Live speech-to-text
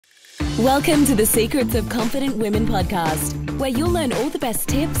Welcome to the Secrets of Confident Women podcast, where you'll learn all the best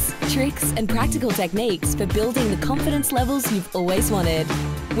tips, tricks, and practical techniques for building the confidence levels you've always wanted.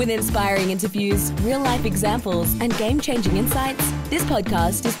 With inspiring interviews, real-life examples, and game-changing insights, this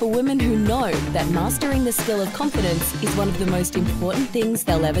podcast is for women who know that mastering the skill of confidence is one of the most important things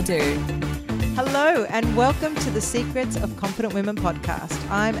they'll ever do. Hello and welcome to the Secrets of Confident Women podcast.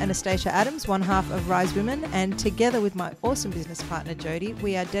 I'm Anastasia Adams, one half of Rise Women, and together with my awesome business partner Jody,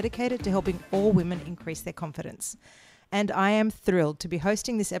 we are dedicated to helping all women increase their confidence. And I am thrilled to be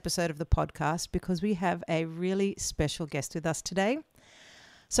hosting this episode of the podcast because we have a really special guest with us today.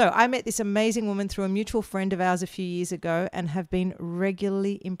 So I met this amazing woman through a mutual friend of ours a few years ago and have been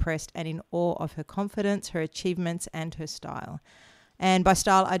regularly impressed and in awe of her confidence, her achievements, and her style. And by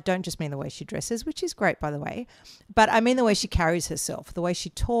style, I don't just mean the way she dresses, which is great, by the way, but I mean the way she carries herself, the way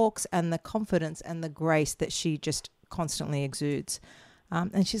she talks, and the confidence and the grace that she just constantly exudes.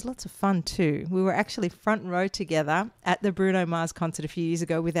 And she's lots of fun too. We were actually front row together at the Bruno Mars concert a few years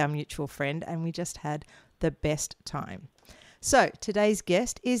ago with our mutual friend, and we just had the best time. So today's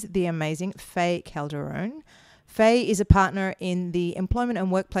guest is the amazing Fay Calderone. Fay is a partner in the Employment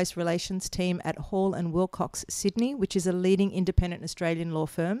and Workplace Relations team at Hall & Wilcox, Sydney, which is a leading independent Australian law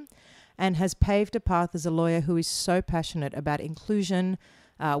firm, and has paved a path as a lawyer who is so passionate about inclusion,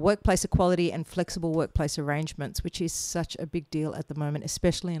 workplace equality and flexible workplace arrangements, which is such a big deal at the moment,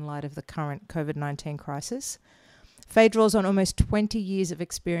 especially in light of the current COVID-19 crisis. Fay draws on almost 20 years of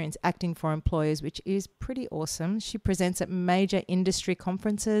experience acting for employers, which is pretty awesome. She presents at major industry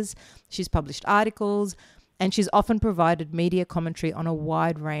conferences, she's published articles, and she's often provided media commentary on a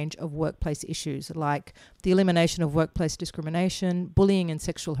wide range of workplace issues like the elimination of workplace discrimination, bullying and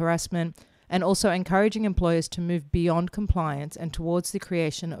sexual harassment, and also encouraging employers to move beyond compliance and towards the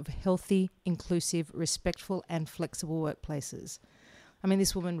creation of healthy, inclusive, respectful and flexible workplaces. I mean,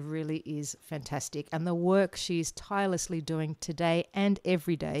 this woman really is fantastic, and the work she's tirelessly doing today and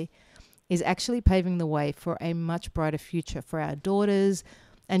every day is actually paving the way for a much brighter future for our daughters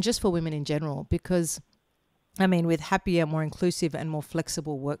and just for women in general, because I mean, with happier, more inclusive and more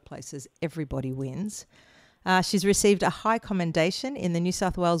flexible workplaces, everybody wins. She's received a high commendation in the New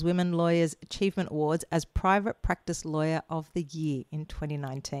South Wales Women Lawyers Achievement Awards as Private Practice Lawyer of the Year in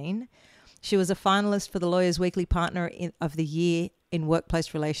 2019. She was a finalist for the Lawyers Weekly Partner of the Year in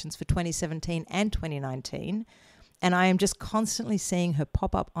Workplace Relations for 2017 and 2019. And I am just constantly seeing her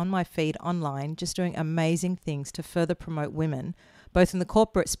pop up on my feed online, just doing amazing things to further promote women, both in the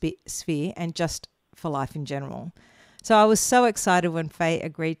corporate sphere and just for life in general. So I was so excited when Fay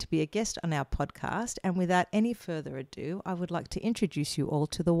agreed to be a guest on our podcast, and without any further ado, I would like to introduce you all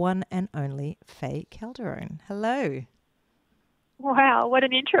to the one and only Fay Calderone. Hello. Wow, what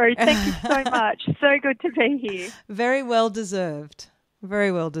an intro. Thank you so much. So good to be here. Very well deserved.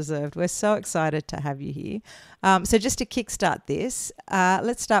 Very well deserved. We're so excited to have you here. So just to kickstart this,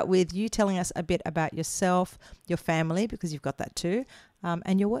 let's start with you telling us a bit about yourself, your family, because you've got that too,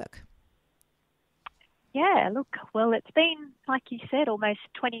 and your work. Yeah, look, well, it's been, like you said, almost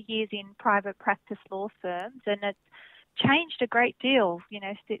 20 years in private practice law firms, and it's changed a great deal,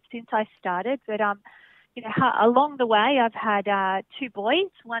 since I started. But, along the way, I've had two boys.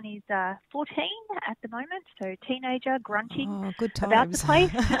 One is 14 at the moment, so teenager, grunting about the place.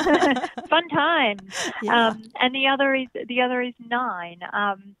 Fun times. Yeah. And the other is 9.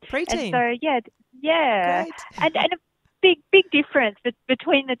 Preteen. And so, yeah. Great. And a big difference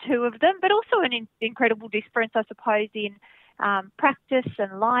between the two of them, but also an incredible difference, I suppose, in practice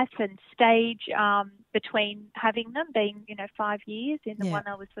and life and stage between having them, being 5 years. In the one,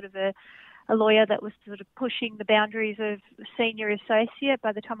 I was sort of a lawyer that was sort of pushing the boundaries of senior associate.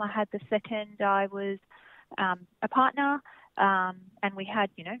 By the time I had the second, I was a partner, and we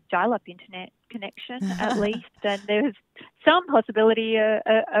had dial-up internet connection at least, and there was some possibility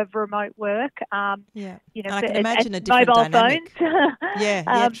of remote work. And I can imagine a different mobile dynamic.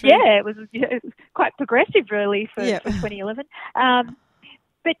 phones. True. It was quite progressive, really, for 2011.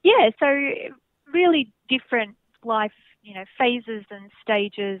 So really different life, phases and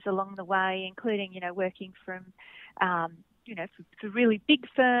stages along the way, including working from for really big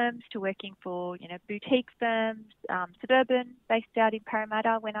firms to working for boutique firms, suburban, based out in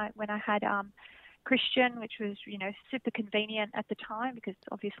Parramatta when I had Christian, which was super convenient at the time because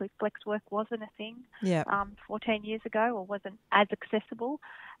obviously flex work wasn't a thing 14 years ago, or wasn't as accessible.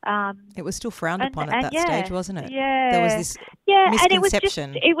 It was still frowned upon at that stage, wasn't it? Yeah, there was this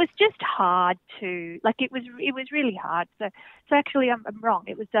misconception. And it was just hard to it was really hard. So actually, I'm wrong.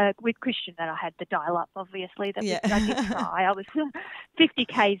 It was with Christian that I had the dial-up. Obviously, I did try. I was 50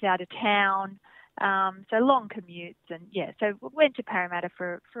 k's out of town. So long commutes, and so went to Parramatta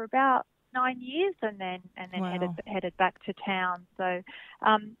for about 9 years, and then Wow. headed back to town. So,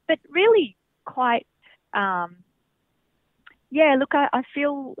 but really quite. Look, I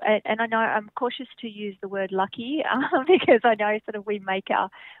feel, and I know I'm cautious to use the word lucky because I know sort of we make our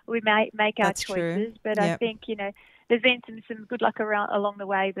That's choices, true. but I Yep. think there's been some good luck along the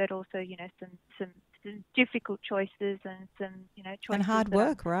way, but also some difficult choices and some choices And hard that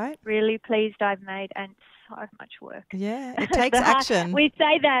work, I'm right? really pleased I've made, and so much work. Yeah, it takes action. We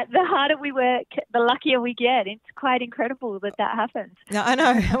say that the harder we work, the luckier we get. It's quite incredible that happens. Yeah, I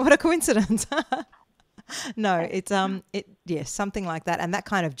know. What a coincidence. No, it's something like that, and that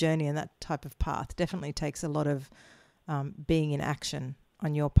kind of journey and that type of path definitely takes a lot of being in action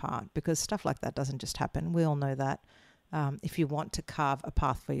on your part, because stuff like that doesn't just happen. We all know that. If you want to carve a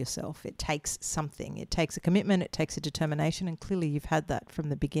path for yourself, it takes something. It takes a commitment. It takes a determination, and clearly you've had that from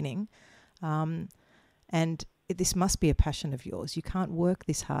the beginning. And this must be a passion of yours. You can't work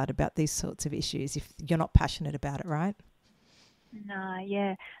this hard about these sorts of issues if you're not passionate about it, right? No,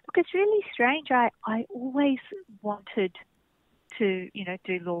 yeah. Look, it's really strange. I always wanted to,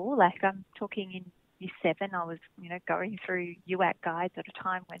 do law. Like, I'm talking in year 7, I was, going through UAC guides at a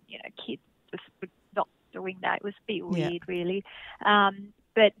time when, kids just were not doing that. It was a bit weird, really.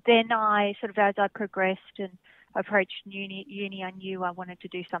 But then I sort of, as I progressed and approached uni, I knew I wanted to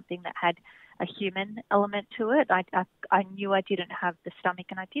do something that had a human element to it. I knew I didn't have the stomach,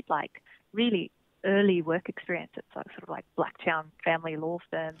 and I did like really early work experience at sort of like Blacktown family law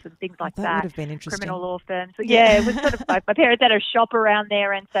firms and things like that. That would have been interesting. Criminal law firms. So, it was sort of my parents had a shop around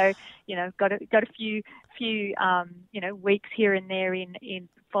there, and so got a few weeks here and there in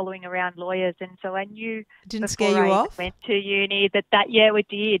following around lawyers, and so I knew didn't scare you off. Went to uni that it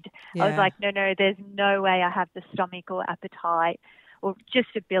did. Yeah. I was like, no, there's no way I have the stomach or appetite or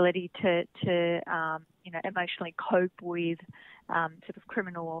just ability to emotionally cope with sort of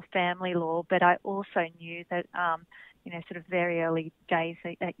criminal or family law. But I also knew that, sort of very early days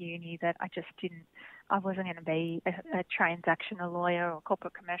at uni that I wasn't going to be a transactional lawyer or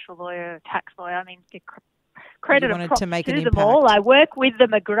corporate commercial lawyer or tax lawyer. I mean, credit and props to them all. I work with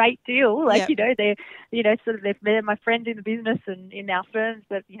them a great deal. Like, they're, they're my friends in the business and in our firms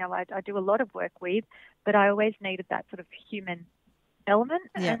that, I do a lot of work with, but I always needed that sort of human element.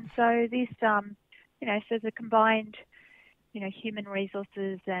 Yeah. And so this, so the combined, human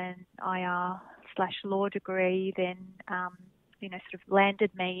resources and IR/law degree then, sort of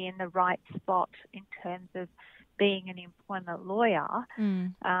landed me in the right spot in terms of being an employment lawyer.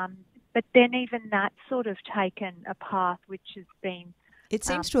 But then even that's sort of taken a path which has been it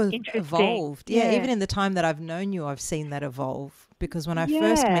seems to have evolved. Yeah, even in the time that I've known you, I've seen that evolve. Because when I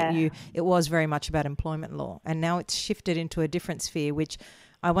first met you, it was very much about employment law. And now it's shifted into a different sphere, which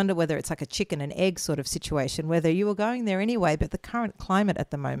I wonder whether it's like a chicken and egg sort of situation, whether you were going there anyway. But the current climate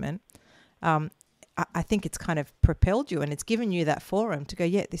at the moment, I think it's kind of propelled you, and it's given you that forum to go,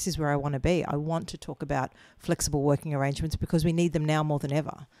 this is where I want to be. I want to talk about flexible working arrangements because we need them now more than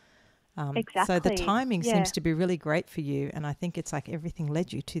ever. Exactly. So the timing seems to be really great for you, and I think it's like everything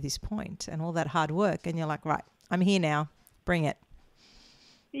led you to this point and all that hard work, and you're like, right, I'm here now, bring it.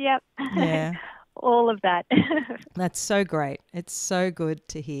 Yep. Yeah. All of that. That's so great. It's so good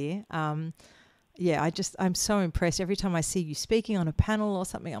to hear. I'm so impressed. Every time I see you speaking on a panel or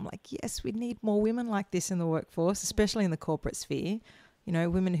something, I'm like, yes, we need more women like this in the workforce, especially in the corporate sphere.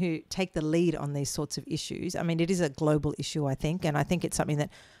 Women who take the lead on these sorts of issues. I mean, it is a global issue, I think, and I think it's something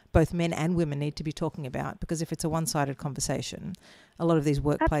that both men and women need to be talking about, because if it's a one-sided conversation, a lot of these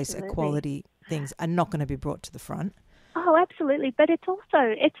workplace equality things are not going to be brought to the front. Oh, absolutely. But it's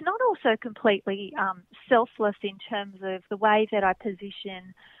not also completely selfless in terms of the way that I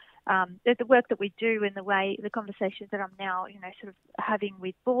position the work that we do and the conversations that I'm now, sort of having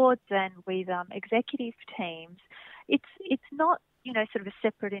with boards and with executive teams. It's not, sort of a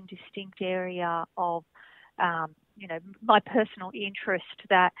separate and distinct area of, my personal interest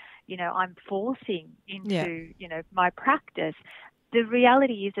that, I'm forcing into, my practice. The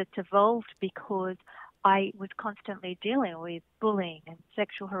reality is it's evolved because I was constantly dealing with bullying and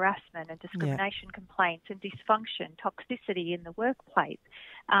sexual harassment and discrimination complaints and dysfunction, toxicity in the workplace.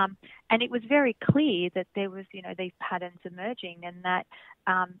 And it was very clear that there was, these patterns emerging and that,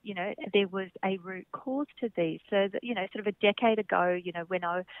 there was a root cause to these. So, that, sort of a decade ago, when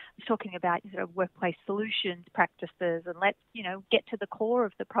I was talking about sort of workplace solutions practices and let's, get to the core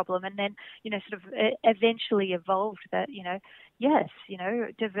of the problem, and then, sort of eventually evolved that, yes,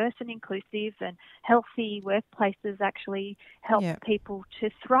 diverse and inclusive and healthy workplaces actually help people to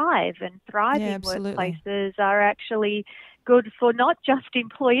thrive, and thriving workplaces are actually, good for not just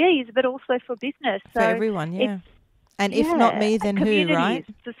employees but also for business. For everyone, yeah. And if not me, then who, right?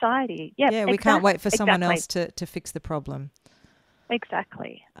 Society. Yep, yeah, we can't wait for someone else to fix the problem.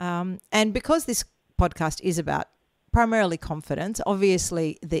 Exactly. And because this podcast is about primarily confidence,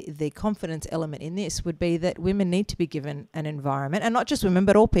 obviously the confidence element in this would be that women need to be given an environment, and not just women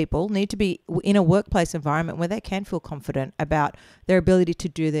but all people need to be in a workplace environment where they can feel confident about their ability to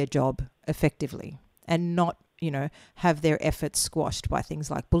do their job effectively and not, have their efforts squashed by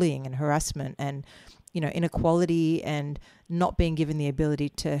things like bullying and harassment and, inequality, and not being given the ability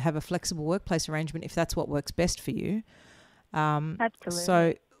to have a flexible workplace arrangement if that's what works best for you. Absolutely.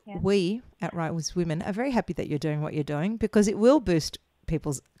 So we at Rise Women are very happy that you're doing what you're doing, because it will boost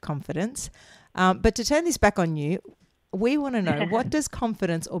people's confidence. But to turn this back on you, we want to know, what does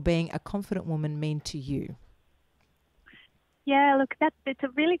confidence or being a confident woman mean to you? Yeah, look, it's a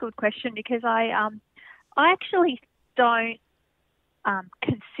really good question, because I actually don't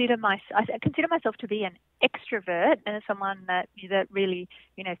consider myself to be an extrovert and someone that really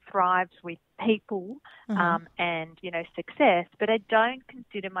thrives with people and success, but I don't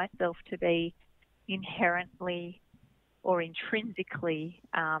consider myself to be inherently or intrinsically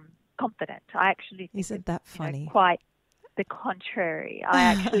confident. I actually think isn't that funny? Quite the contrary. I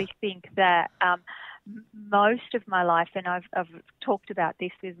actually think that most of my life, and I've talked about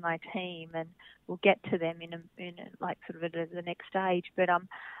this with my team, and we'll get to them in like sort of at the next stage, but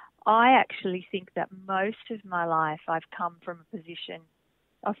I actually think that most of my life I've come from a position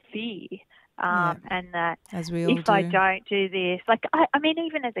of fear, and that if I don't do this, like I mean,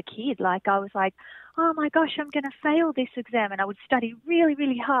 even as a kid, like I was like, oh my gosh, I'm going to fail this exam, and I would study really,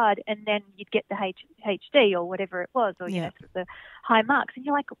 really hard, and then you'd get the HD or whatever it was, or sort of the high marks, and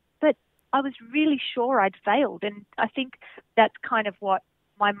you're like, but I was really sure I'd failed, and I think that's kind of what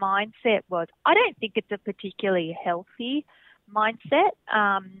my mindset was. I don't think it's a particularly healthy mindset.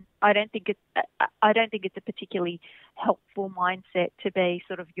 I don't think it's a particularly helpful mindset to be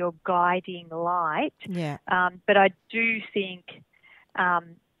sort of your guiding light. Yeah. But I do think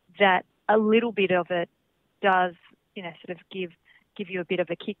that a little bit of it does, sort of give you a bit of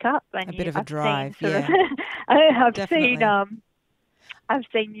a kick up and a bit of a drive. I've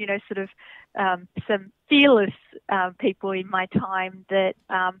seen, sort of some fearless people in my time that,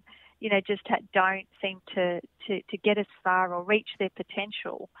 just don't seem to get as far or reach their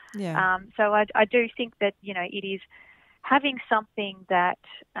potential. Yeah. So I do think that, it is having something that,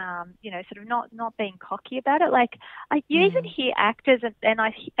 sort of not being cocky about it. Like you even hear actors and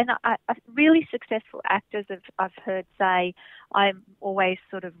I really successful actors I've heard say, I'm always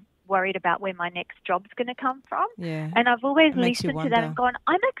sort of worried about where my next job's going to come from. Yeah. And I've always listened to that and gone,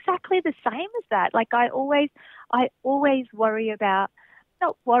 I'm exactly the same as that. Like I always worry about,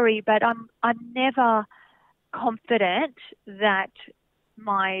 not worry, but I'm never confident that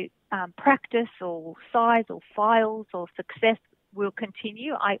my practice or size or files or success will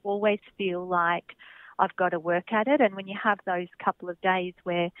continue. I always feel like I've got to work at it. And when you have those couple of days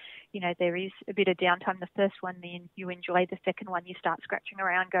where, there is a bit of downtime, the first one, then you enjoy the second one, you start scratching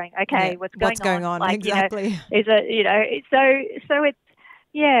around going, okay, what's going on? Like, exactly. Is it, so it's,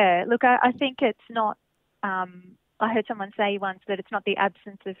 look, I think it's not, I heard someone say once that it's not the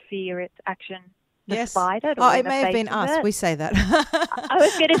absence of fear, it's action despite it. It may have been us. We say that. I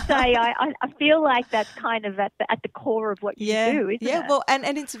was going to say, I feel like that's kind of at the core of what you do, isn't it? Yeah, well, and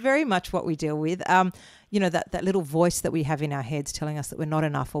it's very much what we deal with. That little voice that we have in our heads telling us that we're not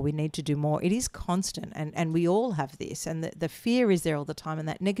enough or we need to do more. It is constant, and we all have this, and the fear is there all the time, and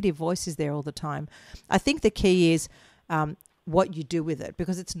that negative voice is there all the time. I think the key is what you do with it,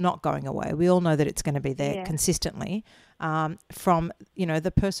 because it's not going away. We all know that it's going to be there consistently. From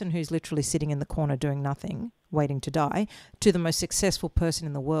the person who's literally sitting in the corner doing nothing, waiting to die, to the most successful person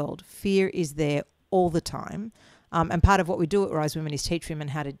in the world. Fear is there all the time, and part of what we do at Rise Women is teach women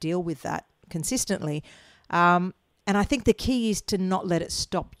how to deal with that consistently. And I think the key is to not let it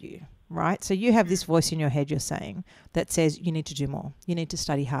stop you. Right? So you have this voice in your head, you're saying, that says you need to do more, you need to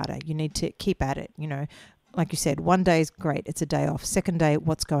study harder, you need to keep at it. Like you said, one day is great, it's a day off. Second day,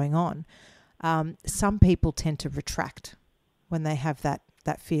 what's going on? Some people tend to retract when they have that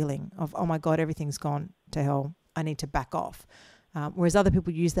feeling of, oh my God, everything's gone to hell, I need to back off. Whereas other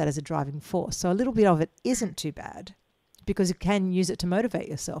people use that as a driving force. So a little bit of it isn't too bad, because you can use it to motivate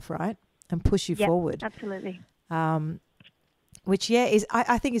yourself, right? And push you forward. Absolutely. Which,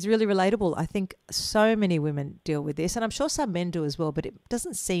 I think is really relatable. I think so many women deal with this, and I'm sure some men do as well, but it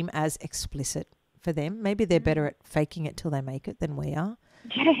doesn't seem as explicit for them. Maybe they're better at faking it till they make it than we are.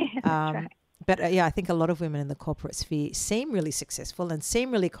 Yeah, that's right. But yeah, I think a lot of women in the corporate sphere seem really successful and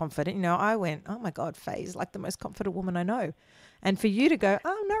seem really confident. You know, I went, oh my God, Fay's like the most confident woman I know. And for you to go,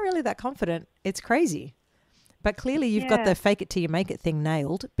 oh, I'm not really that confident, it's crazy. But clearly you've got the fake it till you make it thing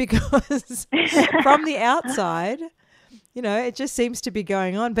nailed, because from the outside, you know, it just seems to be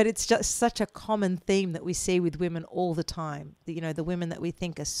going on. But it's just such a common theme that we see with women all the time. You know, the women that we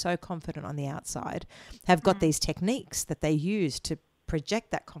think are so confident on the outside have got these techniques that they use to project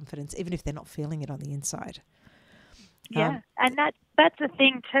that confidence, even if they're not feeling it on the inside. Yeah, and that's the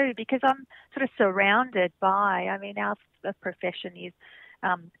thing too, because I'm sort of surrounded by, I mean, our profession is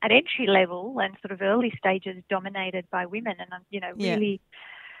at entry level and sort of early stages dominated by women, and I'm, you know, really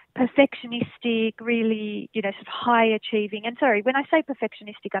perfectionistic, really, you know, sort of high achieving. And sorry, when I say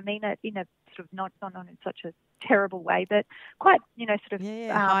perfectionistic, I mean it in a sort of not in such a terrible way, but quite, you know, sort of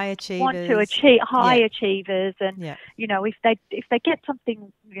high achievers. Want to achieve high achievers, and you know, if they get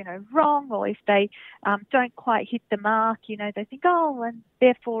something, you know, wrong, or if they don't quite hit the mark, you know, they think, oh, and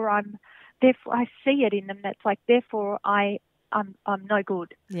therefore I see it in them. That's like, therefore I'm no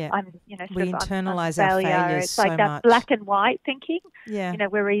good. Yeah. I'm, you know, we internalize I'm our failure. failures It's like so that much. black and white thinking. Yeah. You know,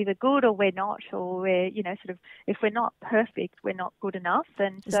 we're either good or we're not, or we're, you know, sort of, if we're not perfect, we're not good enough.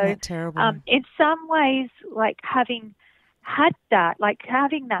 And Isn't that terrible? In some ways, like having had that, like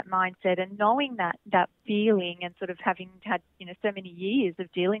having that mindset and knowing that feeling, and sort of having had, you know, so many years of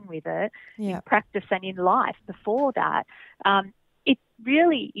dealing with it in practice and in life before that, it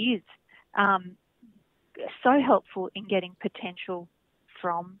really is so helpful in getting potential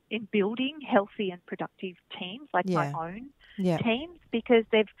in building healthy and productive teams, like my own teams, because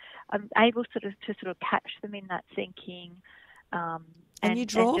I'm able to sort of catch them in that thinking, and you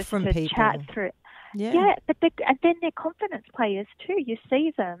draw just from to people. Chat through it. Yeah, but and then they're confidence players too. You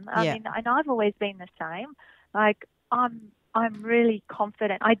see them. I mean, and I've always been the same. Like I'm really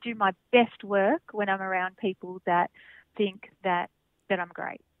confident. I do my best work when I'm around people that think that I'm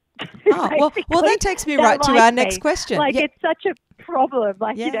great. Oh, well, that takes me right to our next question. Like, it's such a problem.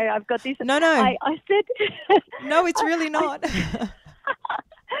 Like, you know, I've got this. No. I said. No, it's really not.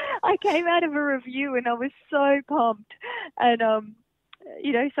 I came out of a review and I was so pumped. And,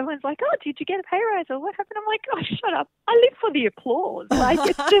 you know, someone's like, oh, did you get a pay rise or what happened? I'm like, oh, shut up. I live for the applause. Like,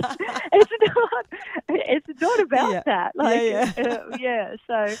 it's just, it's not about that. Like,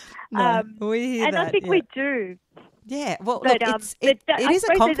 so, we hear and that, I think we do. Yeah, well, but, look, it is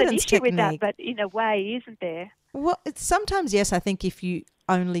a confidence there's an issue technique. with that, but in a way, isn't there? Well, sometimes, yes, I think if you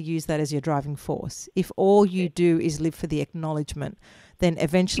only use that as your driving force, if all you do is live for the acknowledgement, then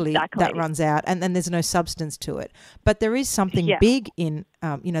eventually that runs out and then there's no substance to it. But there is something big in,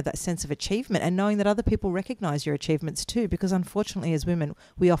 you know, that sense of achievement and knowing that other people recognise your achievements too, because unfortunately as women,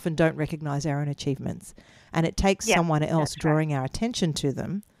 we often don't recognise our own achievements, and it takes someone else drawing our attention to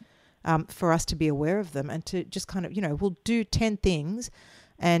them for us to be aware of them, and to just kind of, you know, we'll do 10 things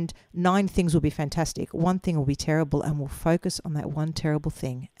and 9 things will be fantastic. 1 thing will be terrible, and we'll focus on that one terrible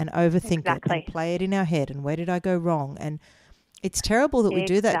thing and overthink it and play it in our head. And where did I go wrong? And it's terrible that we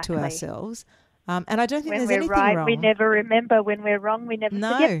do that to ourselves. And I don't think there's anything wrong. We never remember. When we're wrong, we never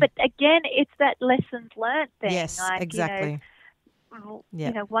forget. But again, it's that lessons learned thing. Yes, like, exactly.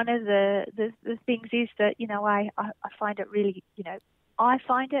 You know, one of the things is that, you know, I find it really, you know, I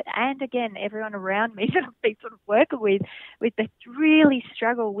find it, and again, everyone around me that I've been sort of working with that really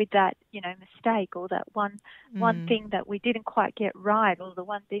struggle with that, you know, mistake, or that one thing that we didn't quite get right, or the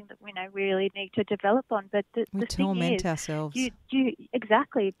one thing that we know we really need to develop on. But the torment thing is, ourselves. You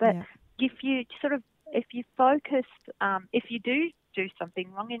exactly. But if you focus, if you do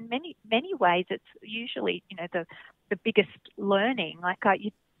something wrong, in many ways, it's usually, you know, the biggest learning. Like you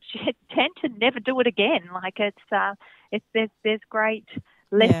tend to never do it again. Like there's great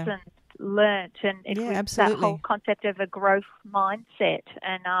lessons learnt, and it's that whole concept of a growth mindset.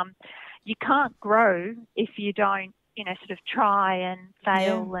 And you can't grow if you don't, you know, sort of try and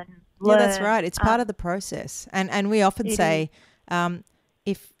fail and learn. Yeah, that's right. It's part of the process. And we often say,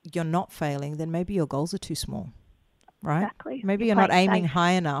 if you're not failing, then maybe your goals are too small, right? Exactly. Maybe you're not aiming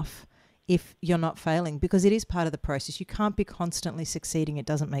high enough if you're not failing, because it is part of the process. You can't be constantly succeeding. It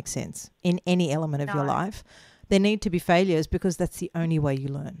doesn't make sense in any element of your life. There need to be failures, because that's the only way you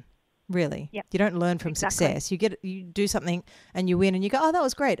learn, really. Yep. You don't learn from success. You do something and you win and you go, oh, that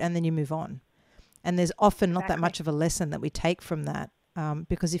was great, and then you move on. And there's often not that much of a lesson that we take from that,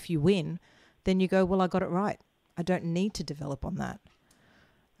 because if you win, then you go, well, I got it right. I don't need to develop on that.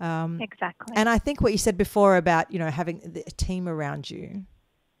 Exactly. And I think what you said before about, you know, having a team around you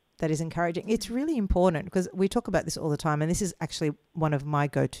that is encouraging, it's really important, because we talk about this all the time, and this is actually one of my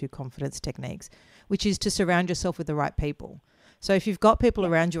go-to confidence techniques, which is to surround yourself with the right people. So if you've got people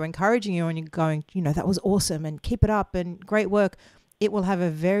around you encouraging you and you're going, that was awesome and keep it up and great work, it will have a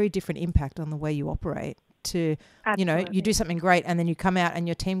very different impact on the way you operate to, Absolutely. you do something great and then you come out and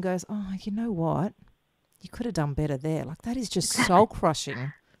your team goes, oh, you know what? You could have done better there. Like that is just soul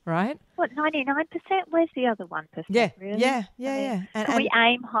crushing, right? What, 99%? Where's the other 1%? Really? Yeah. Can we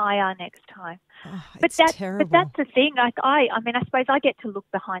aim higher next time? Oh, But terrible. But that's the thing. Like I suppose I get to look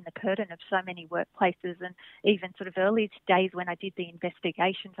behind the curtain of so many workplaces, and even sort of early days when I did the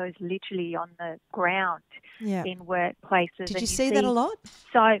investigations, I was literally on the ground in workplaces. Did you see that a lot?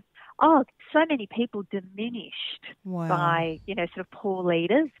 So many people diminished by, sort of poor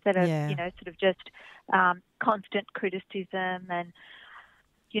leaders that are, sort of just constant criticism and,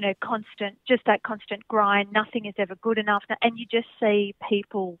 that constant grind. Nothing is ever good enough. And you just see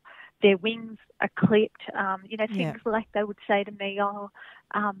people, their wings are clipped. Things like they would say to me, no,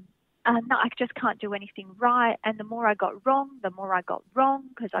 I just can't do anything right. And the more I got wrong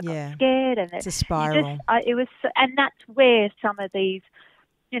because I got scared. And it's a spiral. And that's where some of these,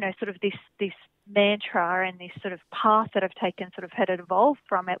 sort of this mantra and this sort of path that I've taken sort of had evolved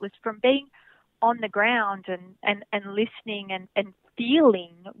from. It was from being on the ground and listening and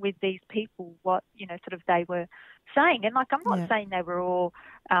feeling with these people what, sort of they were saying. And like, I'm not saying they were all,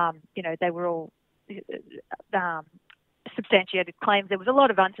 substantiated claims. There was a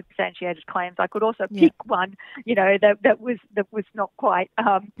lot of unsubstantiated claims. I could also pick one, that was not quite,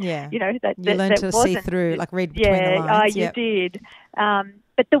 that you learned to see through, like read between the lines. You did.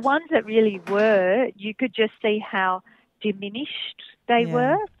 But the ones that really were, you could just see how diminished they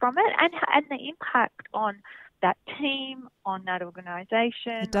were from it, and the impact on that team, on that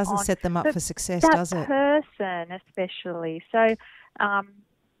organisation. It doesn't set them up for success, does it? That person especially. So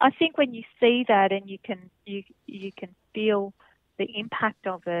I think when you see that and you can feel the impact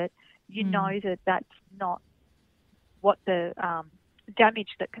of it, you know that that's not what the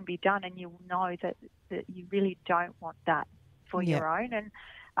damage that can be done, and you know that you really don't want that for your own. And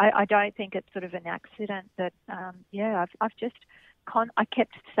I don't think it's sort of an accident that, I've just, I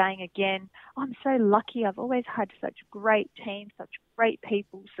kept saying again, I'm so lucky. I've always had such great teams, such great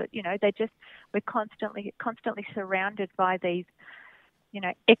people that, we're constantly surrounded by these,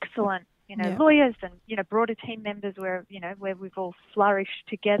 excellent, lawyers and, broader team members where we've all flourished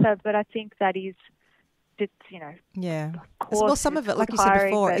together. But I think that is, well, some of it, like you said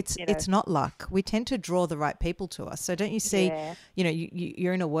before, it's not luck. We tend to draw the right people to us. So don't you see,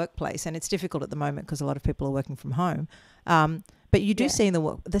 you're in a workplace, and it's difficult at the moment because a lot of people are working from home. But you do see in the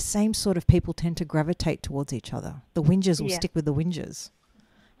work, the same sort of people tend to gravitate towards each other. The whingers will stick with the whingers.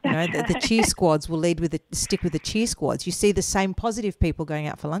 The cheer squads will stick with the cheer squads. You see the same positive people going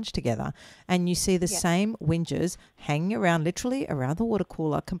out for lunch together, and you see the same whingers hanging around, literally around the water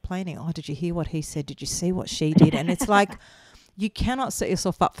cooler, complaining, oh, did you hear what he said? Did you see what she did? And it's like, you cannot set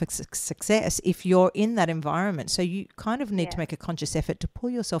yourself up for success if you're in that environment. So you kind of need to make a conscious effort to pull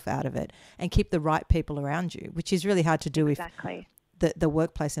yourself out of it and keep the right people around you, which is really hard to do if the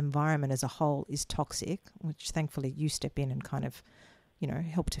workplace environment as a whole is toxic, which thankfully you step in and kind of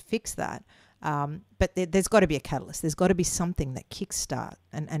help to fix that. But there's got to be a catalyst. There's got to be something that kickstart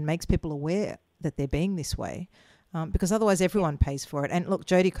and makes people aware that they're being this way, because otherwise everyone pays for it. And look,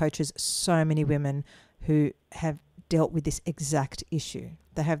 Jody coaches so many women who have dealt with this exact issue.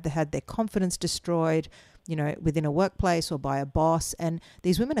 They have had their confidence destroyed, within a workplace or by a boss. And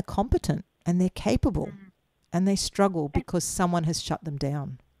these women are competent and they're capable and they struggle because someone has shut them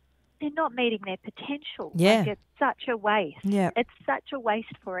down. They're not meeting their potential. Yeah. Like, it's such a waste. Yeah. It's such a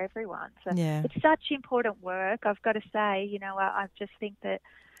waste for everyone. So it's such important work. I've got to say, I just think that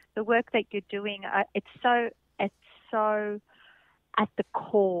the work that you're doing, it's so at the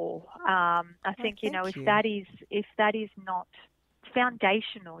core. I think, if that is not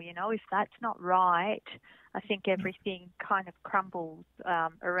foundational, if that's not right, I think everything kind of crumbles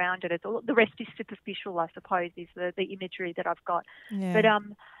around it. The rest is superficial, I suppose, is the imagery that I've got. Yeah. But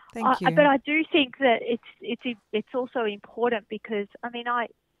Thank you. But I do think that it's also important because I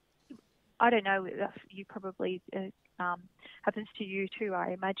don't know if you probably happens to you too,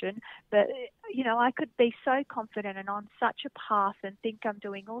 I imagine, but I could be so confident and on such a path and think I'm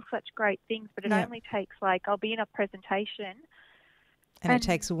doing all such great things, but it only takes I'll be in a presentation. And it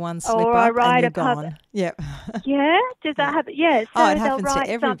takes one slip up and you're gone. Yep. Yeah? Does that happen? Yeah. So it happens to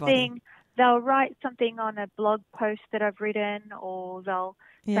everybody. They'll write something on a blog post that I've written, or they'll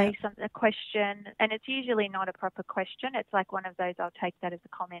say a question, and it's usually not a proper question. It's like one of those, I'll take that as a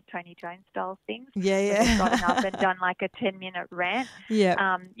comment, Tony Jones style things. Yeah. They've gotten up and done like a 10-minute rant.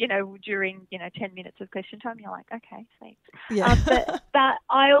 Yeah. During 10 minutes of question time, you're like, okay, thanks. Yeah. But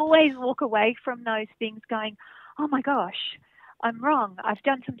I always walk away from those things going, oh my gosh, I'm wrong. I've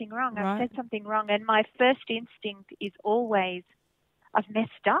done something wrong. I've said something wrong. And my first instinct is always, I've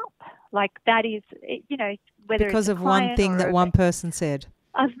messed up. Like that is, you know, whether because it's of one thing that one person said.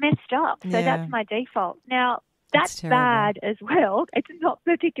 I've messed up. So that's my default. Now, that's bad as well. It's not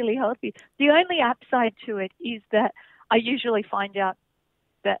particularly healthy. The only upside to it is that I usually find out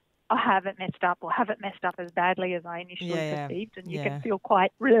that I haven't messed up or haven't messed up as badly as I initially perceived, and you can feel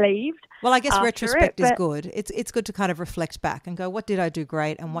quite relieved. Well, I guess retrospect is good. It's good to kind of reflect back and go, what did I do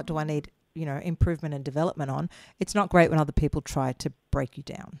great and what do I need, you know, improvement and development on? It's not great when other people try to break you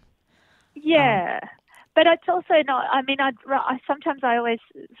down. Yeah. But it's also not, I mean, I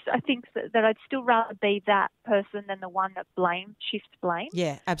think that I'd still rather be that person than the one that shifts blame.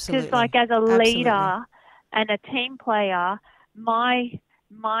 Yeah, absolutely. Because like as a leader and a team player,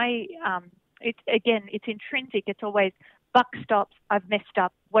 it's intrinsic. It's always buck stops. I've messed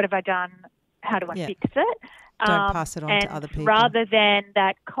up. What have I done? How do I fix it? Don't pass it on to other people. Rather than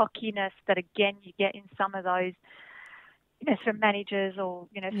that cockiness that again you get in some of those, you know, sort of managers or,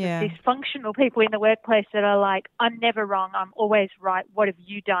 you know, sort of dysfunctional people in the workplace that are like, I'm never wrong, I'm always right. What have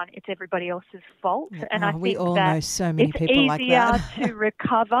you done? It's everybody else's fault. Yeah. And I think we all know so many people like that. It's easier to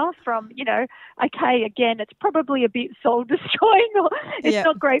recover from, you know, okay, again, it's probably a bit soul destroying, or it's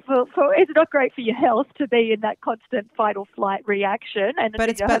not great for your health to be in that constant fight or flight reaction. And but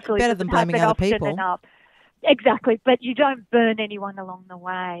it's better than blaming other people. Enough. Exactly, but you don't burn anyone along the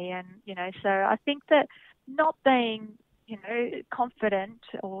way, and you know. So I think that not being, you know, confident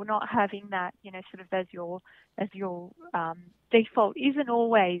or not having that, you know, sort of as your default isn't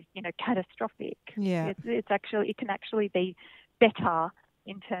always, you know, catastrophic. Yeah, it can actually be better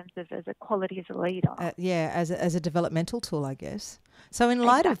in terms of as a quality as a leader. As a developmental tool, I guess. So in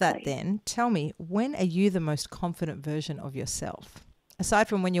light of that, then tell me, when are you the most confident version of yourself? Aside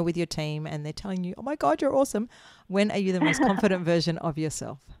from when you're with your team and they're telling you, "Oh my God, you're awesome," when are you the most confident version of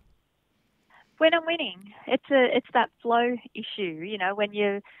yourself? When I'm winning. It's that flow issue, you know, when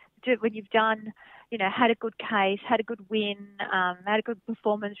you've done, you know, had a good case, had a good win, had a good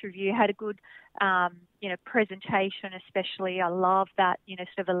performance review, had a good, you know, presentation especially. I love that, you know,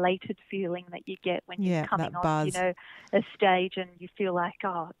 sort of elated feeling that you get when you're coming on, you know, a stage and you feel like,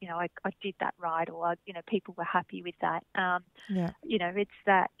 oh, you know, I did that right, or, you know, people were happy with that. You know, it's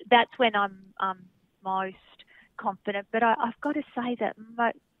that's when I'm most confident. But I've got to say that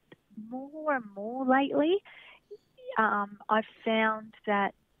more and more lately, I've found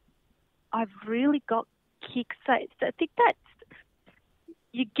that I've really got kicks. I think that's,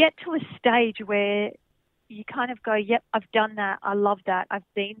 you get to a stage where you kind of go, yep, I've done that. I love that. I've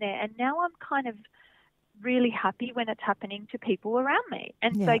been there. And now I'm kind of really happy when it's happening to people around me.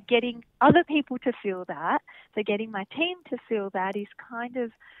 And so getting other people to feel that, so getting my team to feel that is kind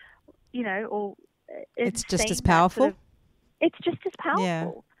of, you know, or it's just as powerful. It's just as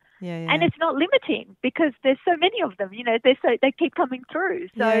powerful. Yeah. And it's not limiting because there's so many of them, you know, they keep coming through.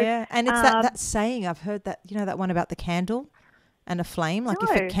 So and it's that saying, I've heard that, you know, that one about the candle and a flame. Like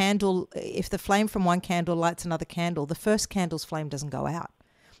if the flame from one candle lights another candle, the first candle's flame doesn't go out.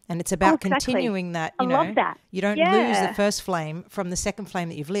 And it's about continuing that, you know, you don't lose the first flame from the second flame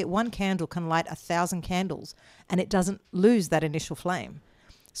that you've lit. One candle can light 1,000 candles and it doesn't lose that initial flame.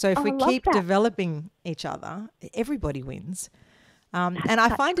 So if we keep developing each other, everybody wins. And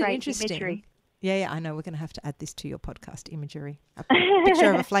I find it interesting. Imagery. Yeah, I know. We're going to have to add this to your podcast, imagery. A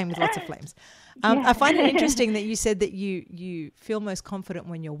picture of a flame with lots of flames. I find it interesting that you said that you feel most confident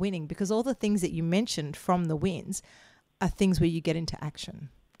when you're winning, because all the things that you mentioned from the wins are things where you get into action,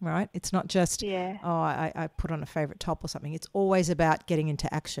 right? It's not just, I put on a favourite top or something. It's always about getting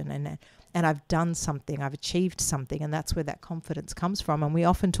into action and I've done something, I've achieved something, and that's where that confidence comes from. And we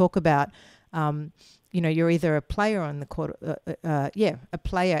often talk about you know, you're either a player on the court, a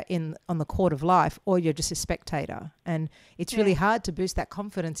player on the court of life, or you're just a spectator. And it's really hard to boost that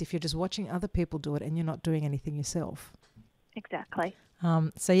confidence if you're just watching other people do it and you're not doing anything yourself. Exactly.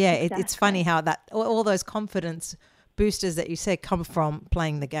 It's funny how that all those confidence boosters that you say come from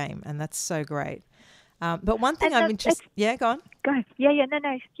playing the game, and that's so great. But one thing I'm interested... Yeah, go on. Go. Yeah,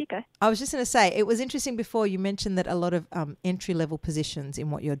 no, you go. I was just going to say, it was interesting before you mentioned that a lot of entry-level positions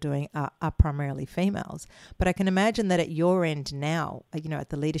in what you're doing are primarily females. But I can imagine that at your end now, you know, at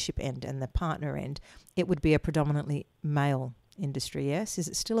the leadership end and the partner end, it would be a predominantly male industry, yes? Is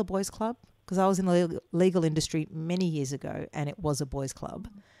it still a boys' club? Because I was in the legal industry many years ago and it was a boys' club.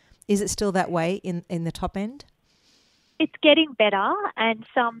 Is it still that way in the top end? It's getting better, and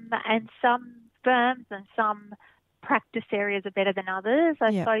some firms and some practice areas are better than others.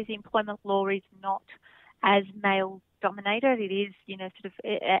 I suppose employment law is not as male dominated. It is, you know, sort of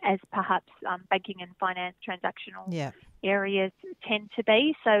as perhaps banking and finance, transactional areas tend to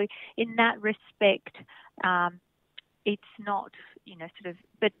be. So in that respect, it's not,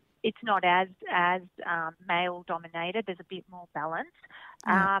 but it's not as male dominated. There's a bit more balance.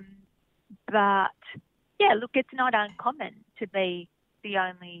 Yeah. But yeah, look, it's not uncommon to be the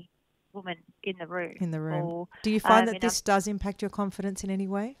only woman in the room. Or, do you find that this does impact your confidence in any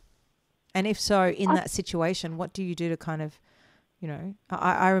way? And if so, in that situation, what do you do to kind of,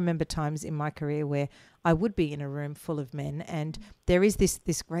 I remember times in my career where I would be in a room full of men, and there is this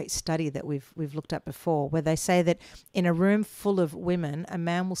great study that we've looked at before where they say that in a room full of women, a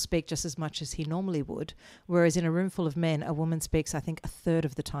man will speak just as much as he normally would, whereas in a room full of men, a woman speaks, I think, a third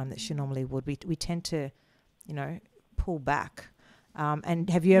of the time that she normally would. We tend to, pull back. And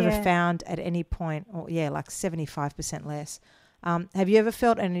have you ever found at any point, like 75% less, have you ever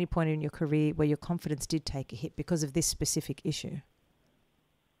felt at any point in your career where your confidence did take a hit because of this specific issue?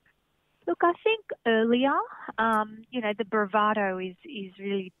 Look, I think earlier, the bravado is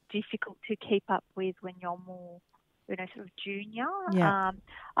really difficult to keep up with when you're more, sort of junior. Yeah.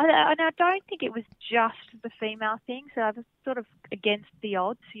 And I don't think it was just the female thing. So I was sort of against the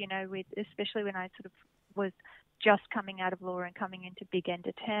odds, especially when I sort of was just coming out of law and coming into big end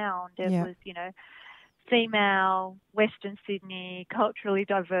of town. There was, female, Western Sydney, culturally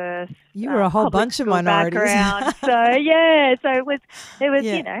diverse. You were a whole bunch of minorities. So it was,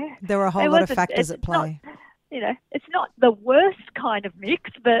 there were a whole lot of factors at play. Not, it's not the worst kind of mix,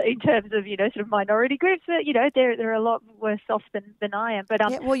 but in terms of, sort of minority groups, they're a lot worse off than I am. But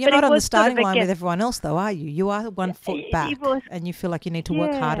you're not on the starting line with everyone else, though, are you? You are 1 foot back, and you feel like you need to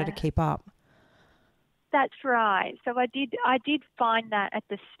work harder to keep up. That's right. So I did find that at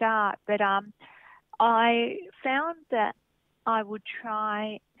the start, but I found that I would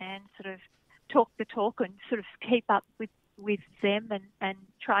try and sort of talk the talk and sort of keep up with them and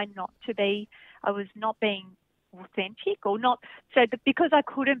try not to be. I was not being authentic or not. So because I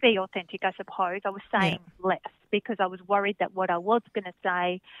couldn't be authentic, I suppose, I was saying less because I was worried that what I was going to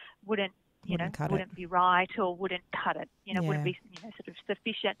say wouldn't be right or wouldn't cut it, wouldn't be, sort of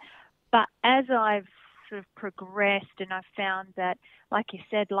sufficient. But as I've sort of progressed and I found that, like you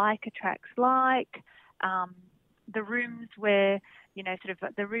said, like attracts like, the rooms where, sort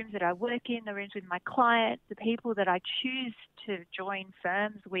of the rooms that I work in, the rooms with my clients, the people that I choose to join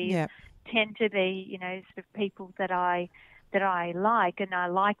firms with tend to be, sort of people that I like, and I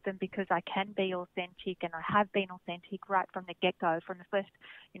like them because I can be authentic, and I have been authentic right from the get-go, from the first,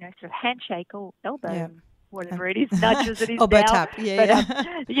 sort of handshake or elbow, whatever it is, nudge as it is elbow now. tap,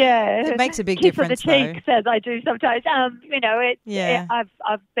 it makes a big kiss difference, on the cheeks, as I do sometimes.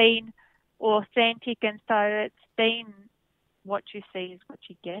 I've been authentic, and so it's been what you see is what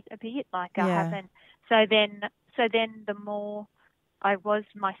you get a bit. Like I haven't. So then the more I was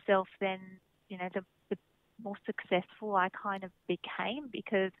myself, then the more successful I kind of became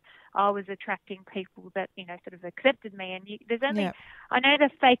because I was attracting people that sort of accepted me. And there's only I know the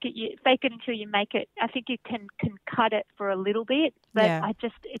fake it until you make it. I think you can cut it for a little bit, but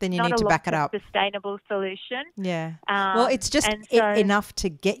it's then you not need to back it up. Sustainable solution. Well, it's just enough to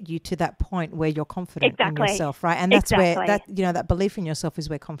get you to that point where you're confident in yourself, right? And that's where that belief in yourself is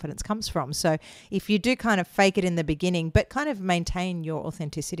where confidence comes from. So if you do kind of fake it in the beginning, but kind of maintain your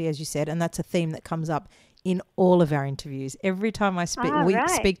authenticity, as you said, and that's a theme that comes up in all of our interviews. Every time I speak,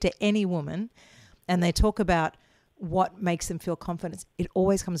 speak to any woman and they talk about what makes them feel confident, it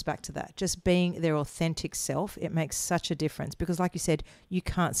always comes back to that. Just being their authentic self, it makes such a difference because, like you said, you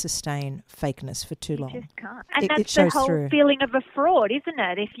can't sustain fakeness for too long. You just can't. And that's the whole feeling of a fraud, isn't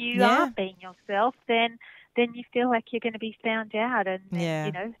it? If you aren't being yourself, then you feel like you're going to be found out and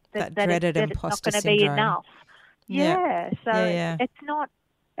that dreaded imposter syndrome. It's not going to be enough.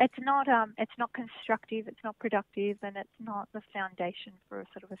 It's not constructive, it's not productive, and it's not the foundation for a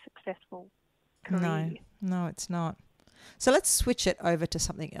sort of a successful career. No, it's not. So let's switch it over to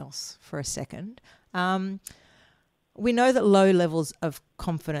something else for a second. We know that low levels of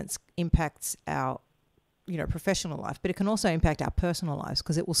confidence impacts our professional life, but it can also impact our personal lives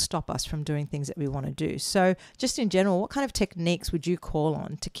because it will stop us from doing things that we want to do. So just in general, what kind of techniques would you call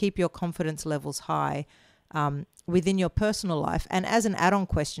on to keep your confidence levels high within your personal life? And as an add-on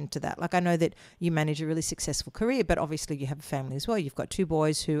question to that, like I know that you manage a really successful career, but obviously you have a family as well. You've got 2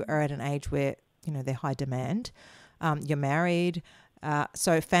 boys who are at an age where, they're high demand. You're married.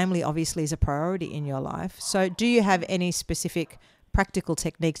 So family obviously is a priority in your life. So do you have any specific practical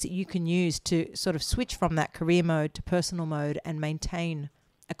techniques that you can use to sort of switch from that career mode to personal mode and maintain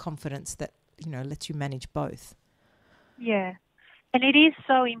a confidence that, lets you manage both? Yeah. And it is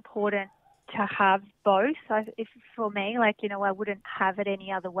so important to have both. If for me, like, I wouldn't have it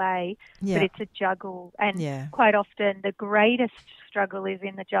any other way, but it's a juggle. And quite often the greatest struggle is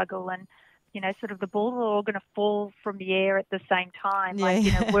in the juggle, and, sort of the balls are all going to fall from the air at the same time.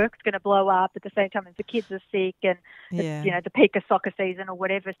 Work's going to blow up at the same time as the kids are sick and, the peak of soccer season or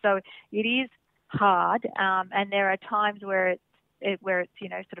whatever. So it is hard. And there are times where it's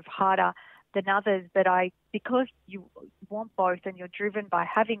sort of harder than others, but because you want both and you're driven by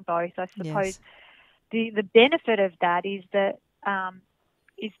having both, I suppose the benefit of that is that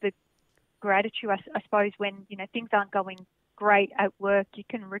is the gratitude. I suppose when things aren't going great at work, you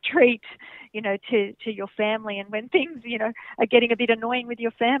can retreat to your family, and when things are getting a bit annoying with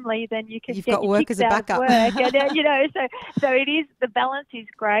your family, then you can you've get got your work kicks as a out backup. of work. And, so it is, the balance is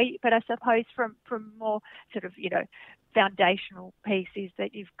great, but I suppose from more sort of foundational piece is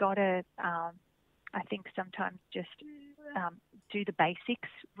that you've got to I think sometimes just do the basics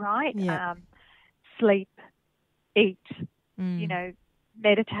right. Sleep, eat,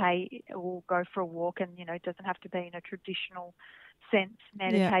 meditate, or go for a walk, and it doesn't have to be in a traditional sense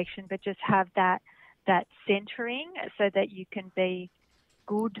meditation, but just have that centering so that you can be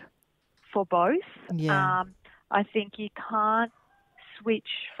good for both. I think you can't switch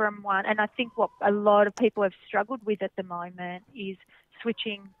from one, and I think what a lot of people have struggled with at the moment is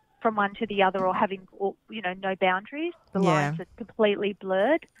switching from one to the other, or having no boundaries. The lines are completely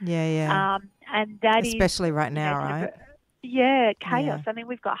blurred. And that especially is, right now, right? Chaos. I mean,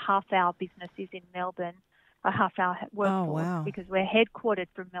 we've got half our businesses in Melbourne, a half our workforce, because we're headquartered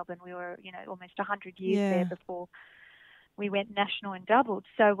from Melbourne. We were almost 100 years there before we went national and doubled.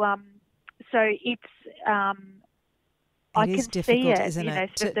 So it's I can see it, isn't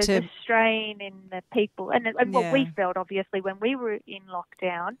it? There's a strain in the people, and what we felt obviously when we were in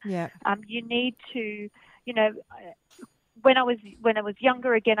lockdown. You need to, when I was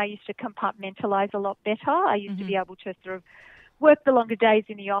younger, again, I used to compartmentalize a lot better. I used to be able to sort of work the longer days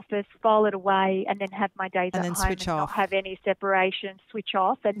in the office, file it away, and then have my days at home and not have any separation, switch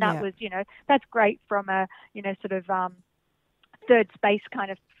off, and that was, that's great from a, sort of third space kind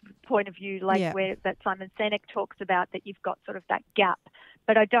of point of view, like where that Simon Sinek talks about, that you've got sort of that gap.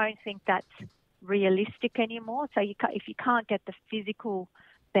 But I don't think that's realistic anymore. So if you can't get the physical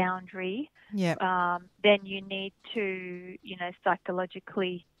boundary, then you need to,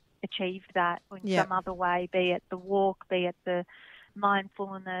 psychologically achieve that in some other way, be it the walk, be it the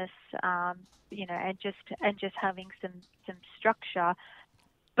mindfulness, and just having some structure.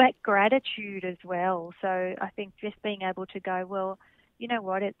 But gratitude as well. So I think just being able to go, well, you know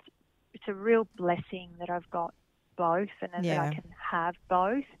what, it's a real blessing that I've got both, and that I can have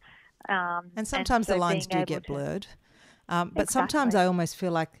both. And sometimes the lines do get blurred. But sometimes I almost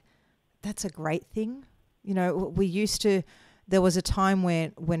feel like that's a great thing. There was a time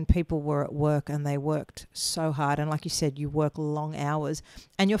when people were at work and they worked so hard, and like you said, you work long hours,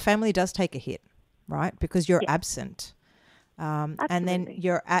 and your family does take a hit, right? Because you're absent. And then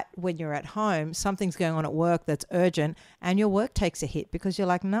when you're at home, something's going on at work that's urgent, and your work takes a hit because you're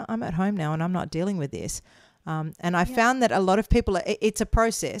like, no, I'm at home now and I'm not dealing with this. And I found that a lot of people, it's a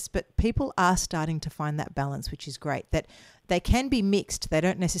process, but people are starting to find that balance, which is great. That they can be mixed. They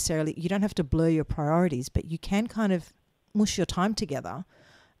don't necessarily, you don't have to blur your priorities, but you can kind of mush your time together.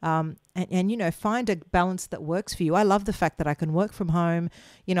 And find a balance that works for you. I love the fact that I can work from home.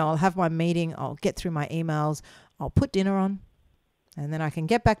 I'll have my meeting, I'll get through my emails, I'll put dinner on, and then I can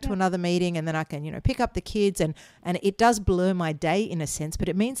get back to another meeting, and then I can, pick up the kids, and it does blur my day in a sense, but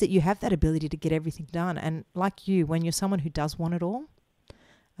it means that you have that ability to get everything done. And like you, when you're someone who does want it all,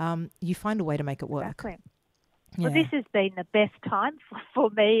 you find a way to make it work. Exactly. Well, this has been the best time for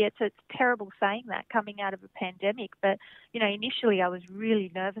me. It's terrible saying that coming out of a pandemic, but, initially I was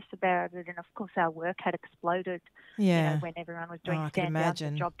really nervous about it, and of course our work had exploded, when everyone was doing stand-downs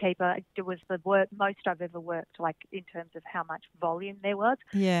and JobKeeper. It was the most I've ever worked, like in terms of how much volume there was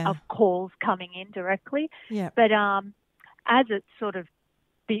of calls coming in directly. But as it's sort of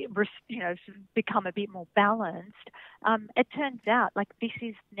become a bit more balanced, it turns out like this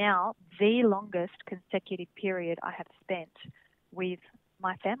is now the longest consecutive period I have spent with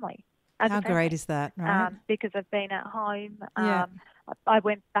my family. How great is that, right? Because I've been at home. I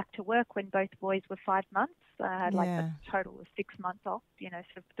went back to work when both boys were 5 months. I had like a total of 6 months off, sort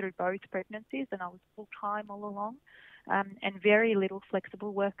of through both pregnancies, and I was full-time all along. And very little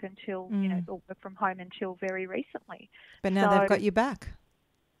flexible work until, or work from home until very recently. But now they've got you back.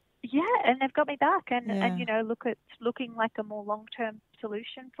 Yeah, and they've got me back, and looking like a more long-term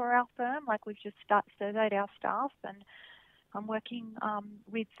solution for our firm. Like we've just surveyed our staff, and I'm working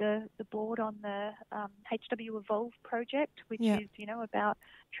with the board on the HW Evolve project, which is, about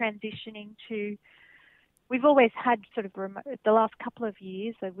transitioning to. We've always had sort of the last couple of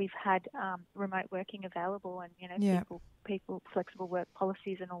years that we've had remote working available, and people flexible work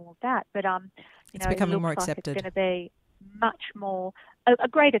policies and all of that. But it's becoming it looks more like accepted. It's going to be much more a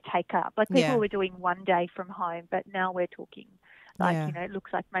greater take up. Like people were doing 1 day from home, but now we're talking. It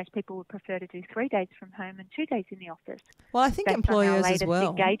looks like most people would prefer to do 3 days from home and 2 days in the office. Well, I think employers as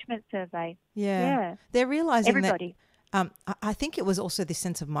well. Engagement survey. Yeah. They're realising everybody. I think it was also this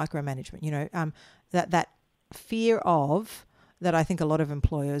sense of micromanagement, that fear of that I think a lot of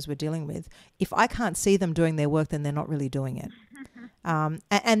employers were dealing with. If I can't see them doing their work, then they're not really doing it. And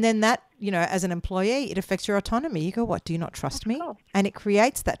then that, as an employee, it affects your autonomy. You go, what, do you not trust me? And it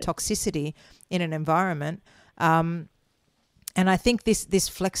creates that toxicity in an environment. And I think this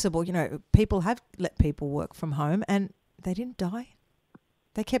flexible, people have let people work from home and they didn't die.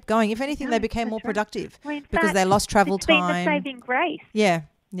 They kept going. If anything, they became more productive because they lost travel time. It's been the saving grace. Yeah,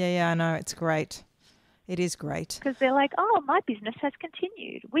 I know. It's great. It is great. Because they're like, oh, my business has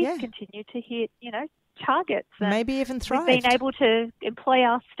continued. We've continued to hit, targets. And maybe even thrived. We've been able to employ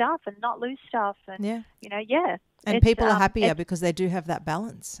our staff and not lose staff. And, And people are happier because they do have that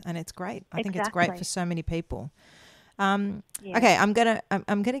balance, and it's great. I think it's great for so many people. Okay, I'm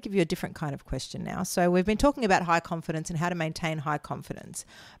gonna give you a different kind of question now. So we've been talking about high confidence and how to maintain high confidence.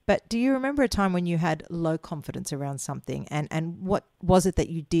 But do you remember a time when you had low confidence around something, and what was it that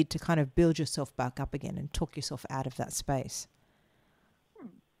you did to kind of build yourself back up again and talk yourself out of that space?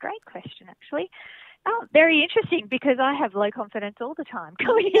 Great question, actually. Oh, very interesting, because I have low confidence all the time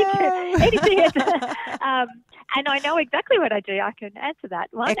going into anything. And I know exactly what I do. I can answer that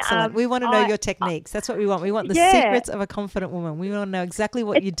one. Excellent. We want to know your techniques. That's what we want. We want the secrets of a confident woman. We want to know exactly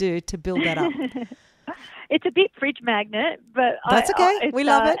what you do to build that up. It's a bit fridge magnet, but that's okay. We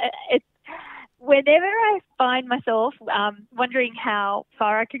love it. It's whenever I find myself wondering how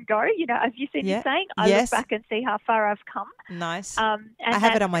far I can go, have you seen me saying? I look back and see how far I've come. Nice. And I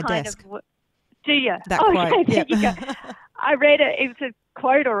have it on my desk. Do you? That quote. There you go. I read it. It was a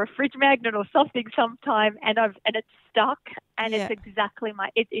quote or a fridge magnet or something sometime, and it's stuck, and it's exactly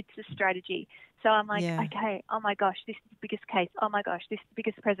it's a strategy. So I'm like, okay, oh my gosh, this is the biggest case. Oh my gosh, this is the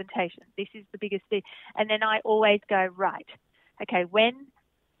biggest presentation. This is the biggest thing. And then I always go, right, okay, when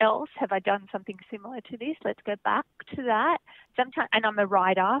else have I done something similar to this? Let's go back to that. Sometimes, and I'm a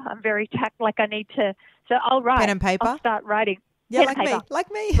writer. I'm very I need to. So I'll write. Pen and paper. I'll start writing. Yeah,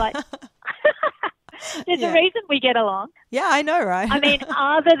 like me. There's a reason we get along. Yeah, I know, right? I mean,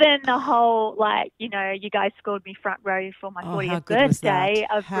 other than the whole, you guys scored me front row for my 40th birthday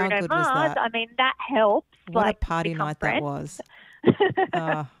of Bruno Mars. I mean, that helps. What a party night that was.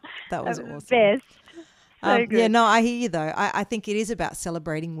 That was awesome. Best. So good. Yeah, no, I hear you though. I think it is about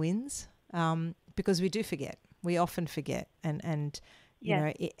celebrating wins because we do forget. We often forget. And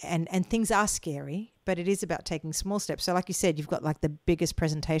things are scary, but it is about taking small steps. So like you said, you've got like the biggest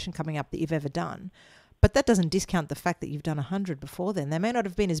presentation coming up that you've ever done, but that doesn't discount the fact that you've done 100 before then. They may not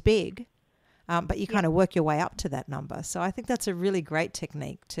have been as big, but you kind of work your way up to that number. So I think that's a really great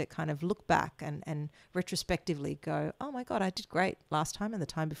technique to kind of look back and retrospectively go, oh my God, I did great last time and the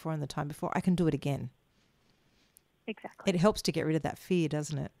time before and the time before. I can do it again. Exactly. It helps to get rid of that fear,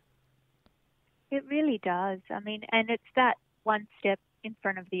 doesn't it? It really does. I mean, and it's that one step in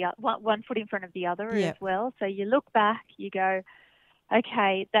front of the other, one foot in front of the other as well. So you look back, you go,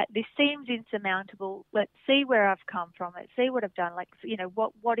 okay, that this seems insurmountable. Let's see where I've come from. Let's see what I've done. Like,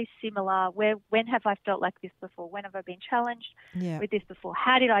 what is similar? When have I felt like this before? When have I been challenged with this before?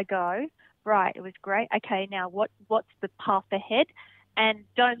 How did I go? Right, it was great. Okay, now what's the path ahead? And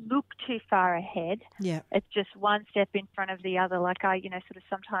don't look too far ahead. Yeah, it's just one step in front of the other. Like I, sort of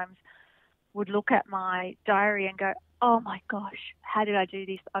sometimes would look at my diary and go, oh my gosh, how did I do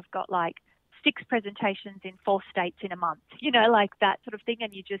this? I've got like 6 presentations in 4 states in a month, like that sort of thing.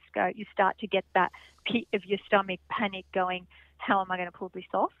 And you just go, you start to get that pit of your stomach panic going, how am I going to pull this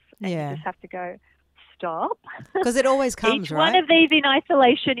off? And you just have to go, stop. Because it always comes, Each right? one of these in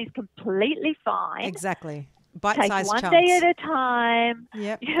isolation is completely fine. Exactly. Take one day at a time,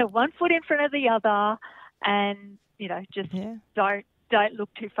 one foot in front of the other, and, just don't look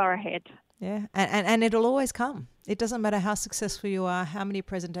too far ahead. Yeah, and it'll always come. It doesn't matter how successful you are, how many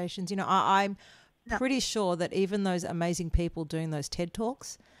presentations. I'm pretty sure that even those amazing people doing those TED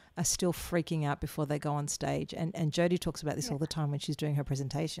Talks are still freaking out before they go on stage. And Jodie talks about this all the time when she's doing her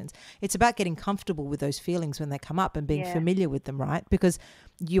presentations. It's about getting comfortable with those feelings when they come up and being familiar with them, right? Because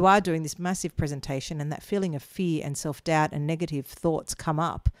you are doing this massive presentation and that feeling of fear and self-doubt and negative thoughts come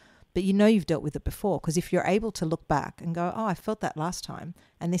up. but you know you've dealt with it before, because if you're able to look back and go, oh, I felt that last time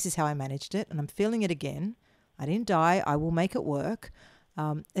and this is how I managed it and I'm feeling it again. I didn't die. I will make it work.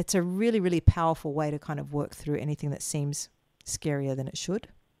 It's a really, really powerful way to kind of work through anything that seems scarier than it should.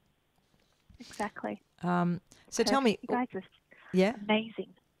 Exactly. So tell me. You guys are yeah? amazing.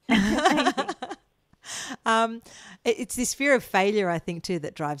 Amazing. It's this fear of failure, I think, too,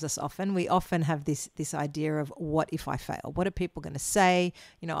 that drives us often. We often have this idea of, what if I fail? What are people going to say?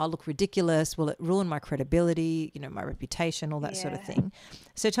 I'll look ridiculous. Will it ruin my credibility, my reputation, all that sort of thing.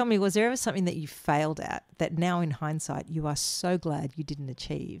 So tell me, was there ever something that you failed at that now in hindsight you are so glad you didn't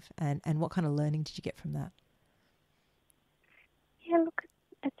achieve? And what kind of learning did you get from that? Yeah, look,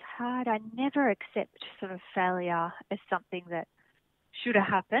 it's hard. I never accept sort of failure as something that should have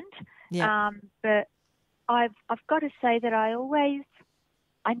happened. Yeah. But I've got to say that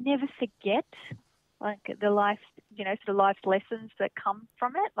I never forget like the life, sort of life's lessons that come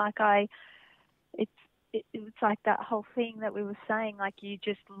from it. Like it's like that whole thing that we were saying, like you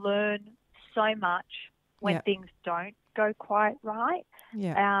just learn so much when things don't go quite right.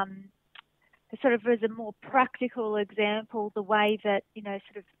 Yeah. Sort of as a more practical example, the way that,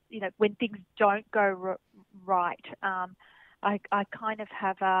 when things don't go right, I kind of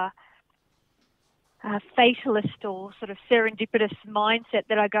have a fatalist or sort of serendipitous mindset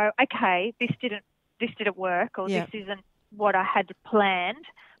that I go, okay, this didn't work, or this isn't what I had planned,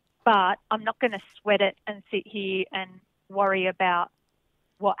 but I'm not going to sweat it and sit here and worry about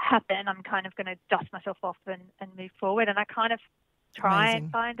what happened. I'm kind of going to dust myself off and move forward, and I kind of try and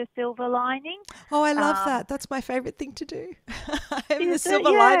find a silver lining. Oh, I love that. That's my favourite thing to do. I'm the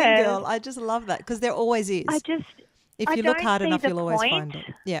silver lining girl. I just love that, because there always is. If you look hard enough, you'll always find it.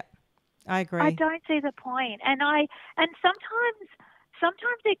 Yeah, I agree. I don't see the point. And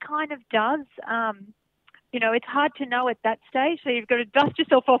sometimes it kind of does. It's hard to know at that stage, so you've got to dust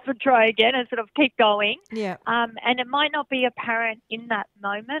yourself off and try again and sort of keep going. Yeah. And it might not be apparent in that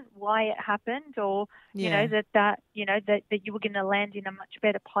moment why it happened, or that you were going to land in a much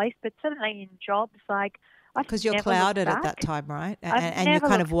better place. But certainly in jobs, like because you're clouded at that time, right? And you're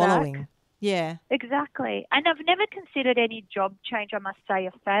kind of wallowing. Back. Yeah. Exactly. And I've never considered any job change, I must say,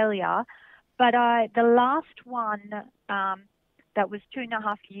 a failure. But the last one that was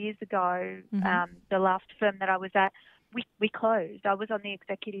 2.5 years ago, the last firm that I was at, we closed. I was on the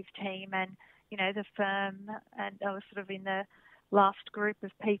executive team, and, the firm, and I was sort of in the last group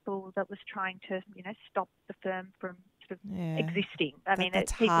of people that was trying to, stop the firm from sort of existing. I mean,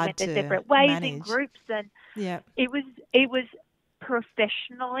 people went their separate ways in groups, and it was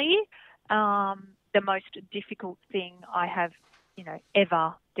professionally the most difficult thing I have,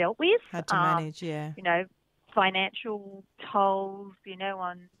 ever dealt with. Had to manage, financial tolls,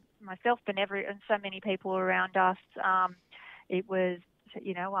 on myself and so many people around us. It was,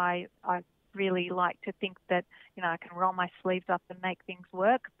 I really like to think that, I can roll my sleeves up and make things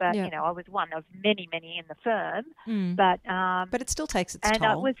work. But, I was one of many in the firm. But it still takes its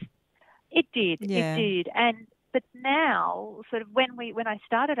toll. It did. But now, sort of when I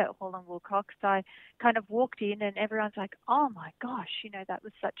started at Hall & Wilcox, I kind of walked in and everyone's like, oh my gosh, that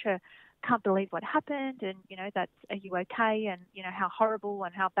was can't believe what happened, and, are you okay? And, how horrible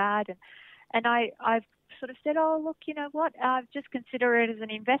and how bad. And I've sort of said, oh, look, you know what, I've just consider it as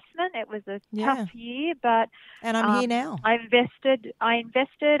an investment. It was a tough year, but... And I'm here now. I invested.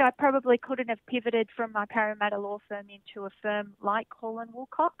 I probably couldn't have pivoted from my Parramatta law firm into a firm like Hall &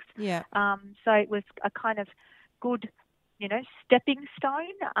 Wilcox. Yeah. So it was a kind of good, stepping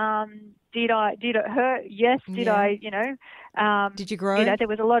stone. Did it hurt? Yes. Did I, did you grow? There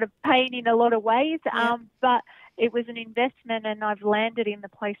was a lot of pain in a lot of ways, but it was an investment, and I've landed in the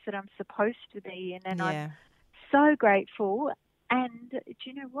place that I'm supposed to be in, and I'm so grateful. And do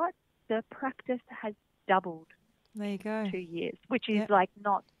you know what? The practice has doubled. There you go. 2 years, which is like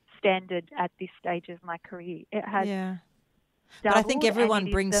not standard at this stage of my career. It has doubled. But I think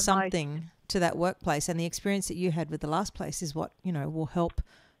everyone brings something to that workplace, and the experience that you had with the last place is what, will help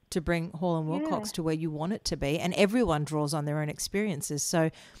to bring Hall & Wilcox to where you want it to be. And everyone draws on their own experiences. So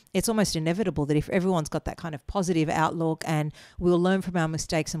it's almost inevitable that if everyone's got that kind of positive outlook and we'll learn from our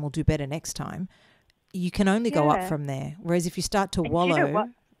mistakes and we'll do better next time, you can only go up from there. Whereas if you start to wallow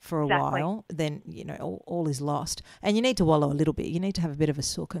for a while, then, all is lost. And you need to wallow a little bit. You need to have a bit of a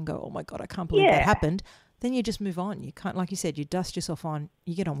sook and go, oh my God, I can't believe that happened. Then you just move on. You can't, like you said, you dust yourself on,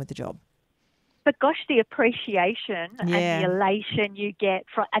 you get on with the job. But gosh, the appreciation and the elation you get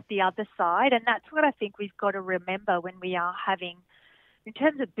at the other side, and that's what I think we've got to remember when we are having, in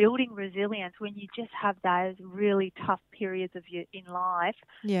terms of building resilience, when you just have those really tough periods in life,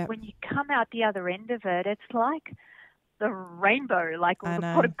 when you come out the other end of it, it's like the rainbow, like all I the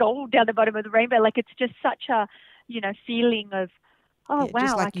know. pot of gold down the bottom of the rainbow. Like it's just such a, feeling of, oh, Yeah, wow,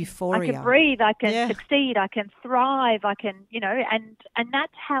 just like I euphoria. can breathe, I can succeed, I can thrive, I can, and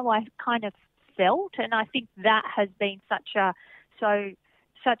that's how I kind of felt. And I think that has been such an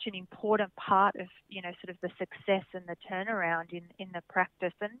important part of, sort of the success and the turnaround in the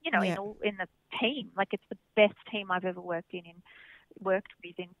practice and, in the team. Like it's the best team I've ever worked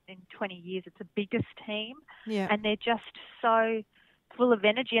with in 20 years. It's the biggest team. Yeah. And they're just so full of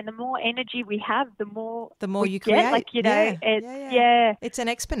energy, and the more energy we have, the more you get. create. Like, It's an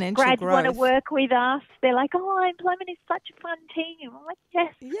exponential grads growth. want to work with us. They're like, oh, employment is such a fun team. I'm like,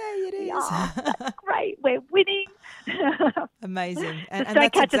 yes. Yeah, it is. That's great. We're winning. Amazing. Just And don't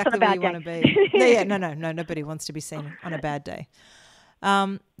that's catch us on exactly a where bad you want to day. be. No, nobody wants to be seen on a bad day.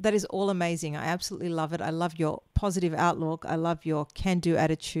 That is all amazing. I absolutely love it. I love your positive outlook. I love your can-do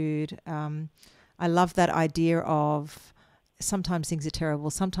attitude. I love that idea of sometimes things are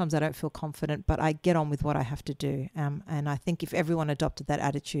terrible. Sometimes I don't feel confident, but I get on with what I have to do. And I think if everyone adopted that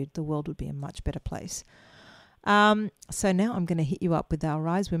attitude, the world would be a much better place. So now I'm going to hit you up with our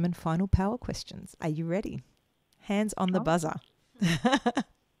Rise Women final power questions. Are you ready? Hands on the buzzer.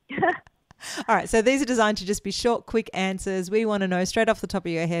 All right, so these are designed to just be short, quick answers. We want to know straight off the top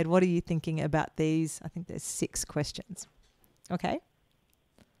of your head, what are you thinking about these? I think there's 6 questions. Okay?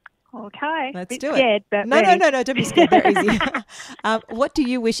 Okay. Let's Bit do scared, it. But No, ready. don't be scared. They're easy. What do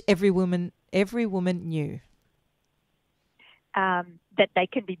you wish every woman knew? That they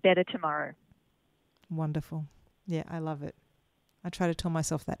can be better tomorrow. Wonderful. Yeah, I love it. I try to tell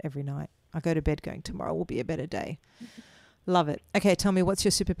myself that every night. I go to bed going, tomorrow will be a better day. Love it. Okay, tell me, what's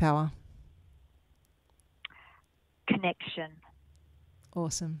your superpower? Connection.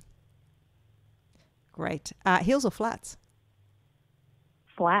 Awesome. Great. Heels or flats?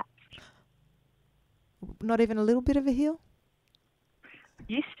 Flat. Not even a little bit of a heel?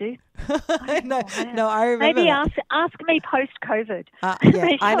 Used to. No, I remember. Maybe ask me post-COVID.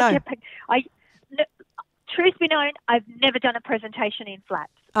 Yeah, I know. Truth be known, I've never done a presentation in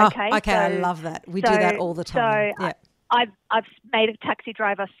flats. Oh, okay, so, I love that. We do that all the time. So yeah. I've made a taxi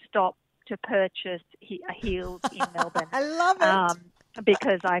driver stop to purchase heels in Melbourne. I love it.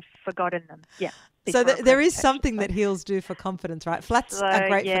 Because I've forgotten them. Yeah. So there is something that heels do for confidence, right? Flats are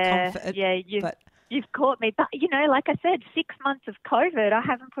great for comfort. Yeah, you've caught me. But, like I said, 6 months of COVID, I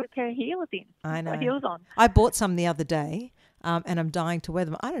haven't put a pair of heels in. I know. Heels on. I bought some the other day and I'm dying to wear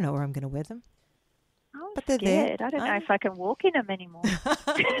them. I don't know where I'm going to wear them. But they're scared. There. I don't know if I can walk in them anymore.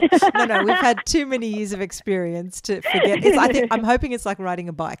 No, we've had too many years of experience to forget. I'm hoping it's like riding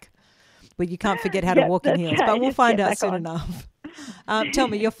a bike where you can't forget how to walk in heels, but we'll find out soon enough. Tell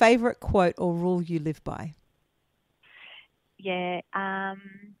me your favourite quote or rule you live by. Yeah,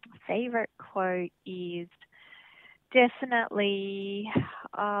 favourite quote is definitely,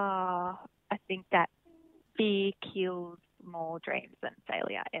 I think that fear kills more dreams than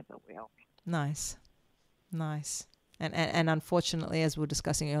failure ever will. Nice. And unfortunately, as we were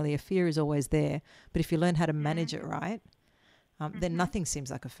discussing earlier, fear is always there. But if you learn how to manage it right, then nothing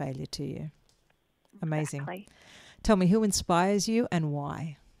seems like a failure to you. Amazing. Exactly. Tell me, who inspires you and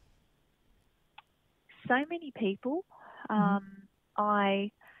why? So many people.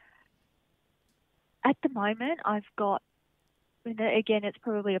 At the moment, I've got, again, it's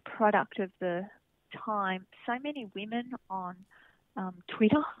probably a product of the time, so many women on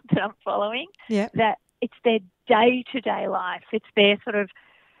Twitter that I'm following, that it's their day-to-day life. It's their sort of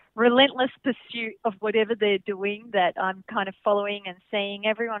relentless pursuit of whatever they're doing that I'm kind of following and seeing.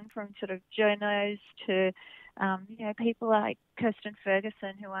 Everyone from sort of journos to, people like Kirsten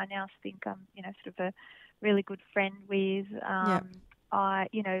Ferguson, who I now think I'm, sort of a really good friend with.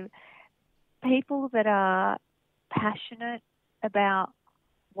 People that are passionate about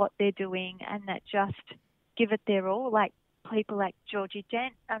what they're doing and that just give it their all, like people like Georgie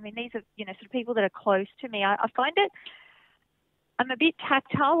Dent. I mean, these are, sort of people that are close to me. I find it, I'm a bit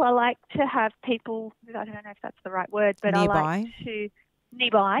tactile. I like to have people, I don't know if that's the right word, but nearby. I like to,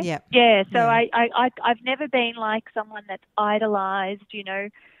 nearby. Yep. Yeah. So I've never been like someone that's idolized,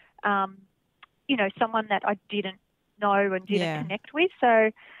 someone that I didn't know and didn't connect with.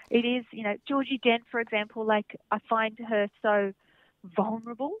 So it is, Georgie Dent, for example, like I find her so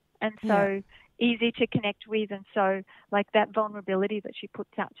vulnerable and so easy to connect with, and so like that vulnerability that she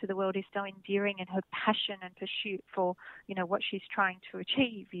puts out to the world is so endearing, and her passion and pursuit for what she's trying to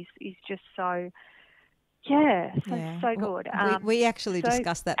achieve is just so good. We actually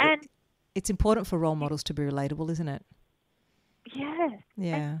discussed that. And it's important for role models to be relatable, isn't it? Yes.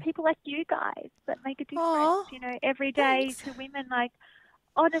 Yeah. And people like you guys that make a difference, every day to women, like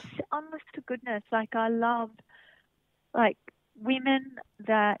honest to goodness. Like I love like women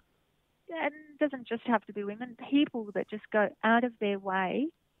that, and it doesn't just have to be women, people that just go out of their way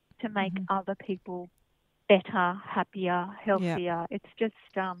to make other people better, happier, healthier. Yeah. It's just,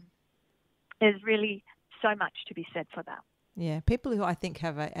 there's really so much to be said for that. Yeah, people who I think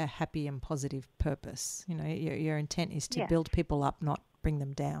have a happy and positive purpose. You know, your intent is to build people up, not bring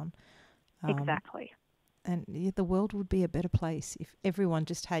them down. Exactly. And the world would be a better place if everyone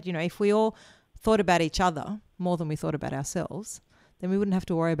just had, you know, if we all thought about each other more than we thought about ourselves, then we wouldn't have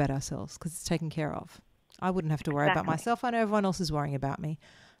to worry about ourselves because it's taken care of. I wouldn't have to worry about myself. I know everyone else is worrying about me.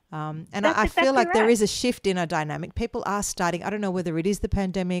 And I feel like there is a shift in our dynamic. People are starting, I don't know whether it is the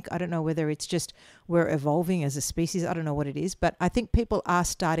pandemic, I don't know whether it's just we're evolving as a species, I don't know what it is, but I think people are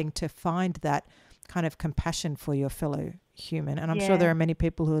starting to find that kind of compassion for your fellow human. And I'm sure there are many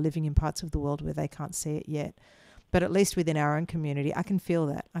people who are living in parts of the world where they can't see it yet. But at least within our own community, I can feel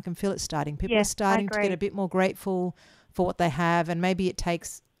that. I can feel it starting. People are starting to get a bit more grateful for what they have, and maybe it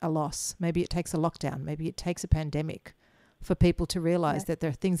takes a loss, maybe it takes a lockdown, maybe it takes a pandemic for people to realise that there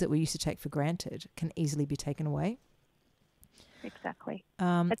are things that we used to take for granted can easily be taken away. Exactly.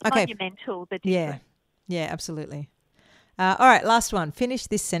 It's monumental, the difference. Yeah, absolutely. All right, last one. Finish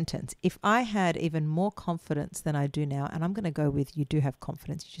this sentence. If I had even more confidence than I do now, and I'm going to go with you do have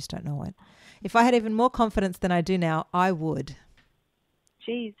confidence, you just don't know it. If I had even more confidence than I do now, I would.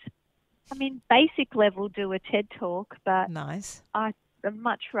 Geez. I mean, basic level do a TED Talk, but nice. I'd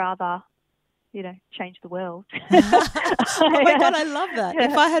much rather, you know, change the world. Oh my God, I love that.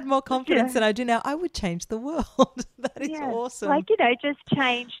 If I had more confidence than I do now, I would change the world. That is awesome. Like, you know, just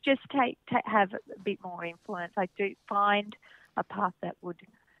change, just have a bit more influence. I do find a path that would,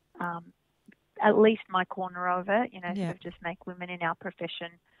 at least my corner of it, you know, sort of just make women in our profession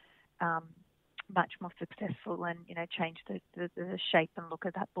much more successful and, you know, change the shape and look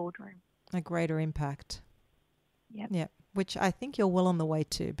of that boardroom. A greater impact. Yeah. Which I think you're well on the way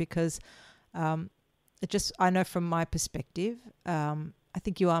to, because I know from my perspective, I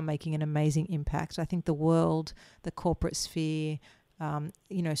think you are making an amazing impact. I think the world, the corporate sphere,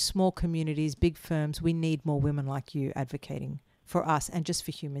 you know, small communities, big firms, we need more women like you advocating for us and just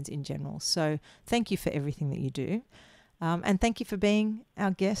for humans in general. So thank you for everything that you do. And thank you for being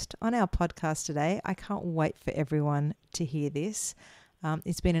our guest on our podcast today. I can't wait for everyone to hear this.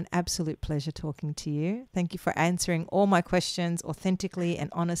 It's been an absolute pleasure talking to you. Thank you for answering all my questions authentically and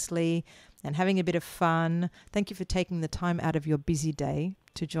honestly and having a bit of fun. Thank you for taking the time out of your busy day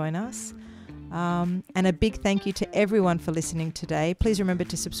to join us. And a big thank you to everyone for listening today. Please remember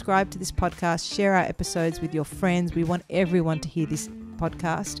to subscribe to this podcast, share our episodes with your friends. We want everyone to hear this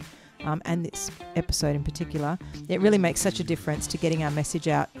podcast. And this episode in particular. It really makes such a difference to getting our message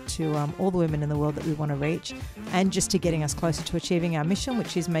out to all the women in the world that we want to reach, and just to getting us closer to achieving our mission,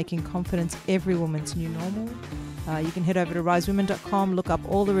 which is making confidence every woman's new normal. You can head over to risewomen.com, look up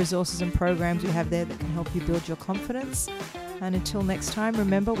all the resources and programs we have there that can help you build your confidence. And until next time,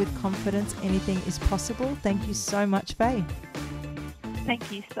 remember, with confidence, anything is possible. Thank you so much, Fay.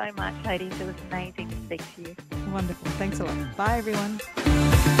 Thank you so much, ladies. It was amazing to speak to you. Wonderful. Thanks a lot. Bye, everyone.